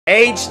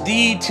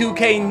HD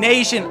 2K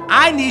Nation,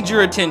 I need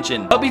your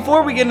attention. But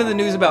before we get into the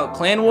news about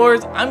Clan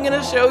Wars, I'm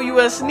gonna show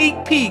you a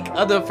sneak peek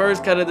of the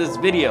first cut of this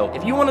video.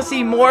 If you want to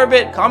see more of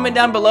it, comment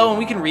down below and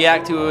we can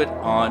react to it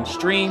on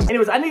stream.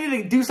 Anyways, I needed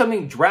to do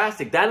something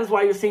drastic. That is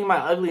why you're seeing my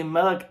ugly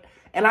mug.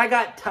 And I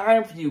got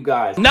time for you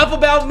guys. Enough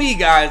about me,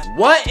 guys.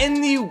 What in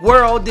the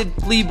world did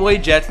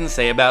Fleeboy Jetson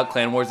say about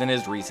Clan Wars in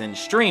his recent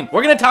stream?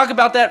 We're gonna talk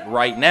about that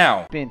right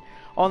now.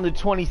 On the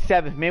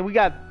 27th, man, we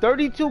got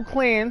 32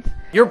 clans.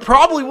 You're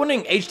probably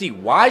wondering, HD,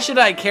 why should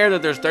I care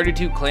that there's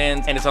 32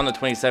 clans and it's on the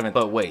 27th?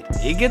 But wait,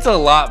 it gets a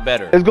lot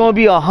better. There's gonna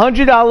be a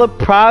 $100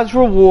 prize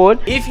reward.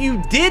 If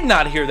you did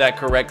not hear that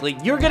correctly,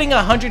 you're getting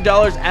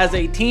 $100 as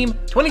a team,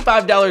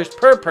 $25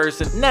 per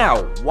person.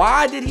 Now,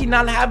 why did he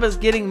not have us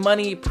getting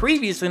money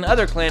previously in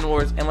other Clan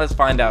Wars? And let's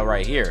find out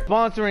right here.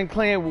 Sponsoring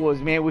Clan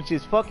Wars, man, which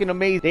is fucking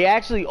amazing. They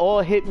actually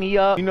all hit me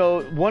up. You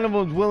know, one of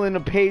them's willing to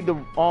pay the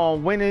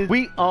winners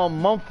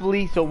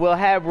monthly, so we'll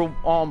have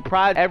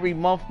prize every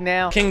month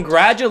now.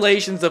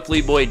 Congratulations to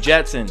Fleeboy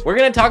Jetson. We're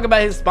going to talk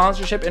about his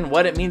sponsorship and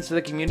what it means to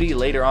the community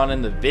later on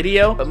in the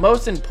video, but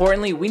most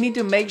importantly, we need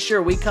to make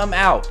sure we come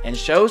out and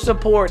show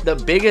support, the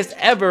biggest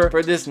ever,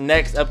 for this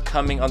next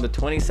upcoming on the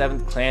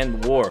 27th Clan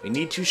War. We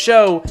need to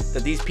show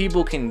that these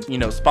people can, you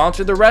know,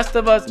 sponsor the rest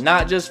of us,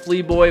 not just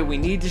Fleeboy. We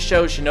need to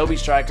show Shinobi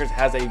Strikers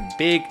has a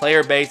big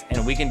player base,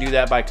 and we can do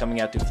that by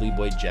coming out to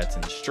Fleeboy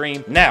Jetson's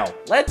stream. Now,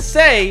 let's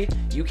say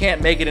you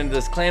can't make it into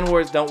this Clan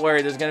Wars. Don't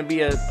worry, there's going to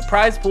be a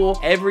prize pool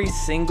every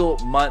single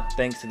month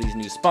thanks to these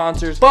new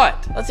sponsors.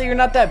 But let's say you're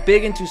not that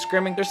big into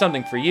scrimming, there's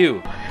something for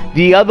you.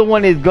 The other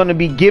one is going to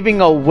be giving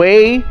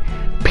away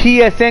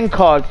PSN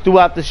cards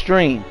throughout the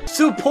stream.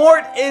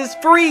 Support is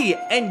free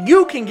and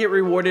you can get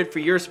rewarded for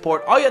your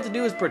support. All you have to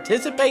do is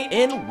participate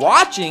in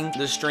watching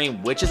the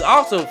stream, which is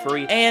also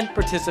free, and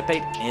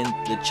participate in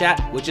the chat,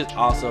 which is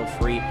also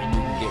free, and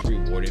you can get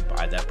rewarded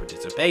by that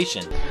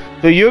participation.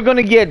 So you're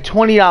gonna get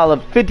 $20,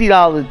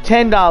 $50,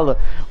 $10,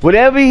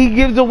 whatever he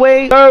gives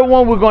away. Third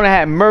one, we're gonna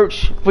have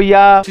merch for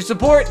y'all. To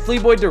support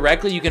Fleeboy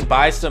directly, you can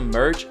buy some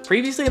merch.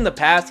 Previously in the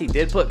past, he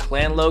did put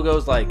clan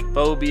logos like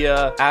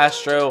Phobia,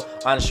 Astro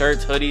on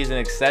shirts, hoodies, and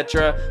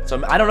etc.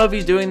 So I don't know if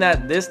he's doing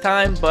that this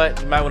time, but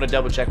you might want to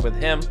double check with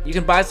him. You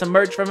can buy some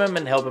merch from him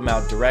and help him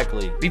out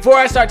directly. Before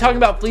I start talking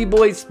about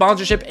Fleeboy's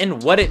sponsorship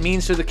and what it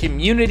means to the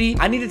community,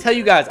 I need to tell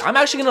you guys, I'm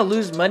actually going to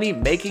lose money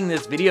making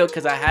this video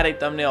because I had a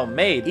thumbnail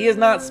made. He is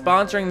not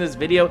sponsoring this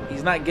video.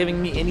 He's not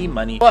giving me any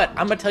money, but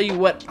I'm going to tell you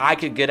what I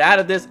could get out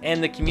of this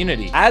and the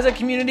community. As a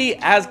community,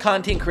 as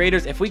content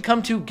creators, if we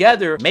come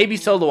together, maybe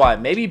Solo-I,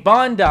 maybe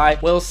Bondi,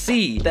 will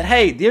see that,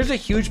 hey, there's a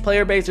huge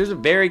player base. There's a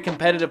very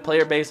competitive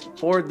player base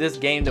for this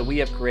game that we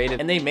have created,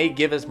 and they may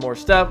give us more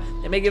stuff.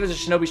 They may give us a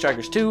Shinobi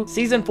Strikers 2,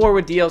 Season 4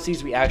 with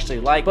DLCs we actually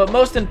like, but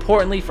most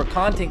importantly for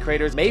content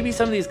creators, maybe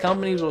some of these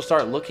companies will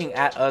start looking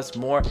at us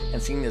more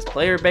and seeing this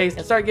player base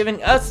and start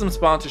giving us some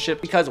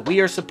sponsorship because we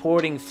are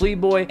supporting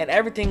Fleeboy, and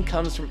everything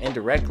comes from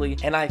indirectly.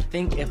 And I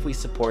think if we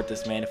support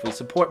this man, if we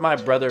support my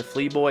brother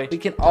Fleeboy, we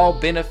can all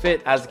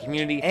benefit as a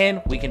community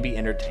and we can be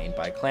entertained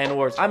by Clan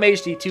Wars. I'm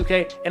HD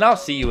 2K and I'll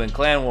see you in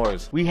Clan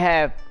Wars. We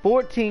have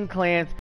 14 clans.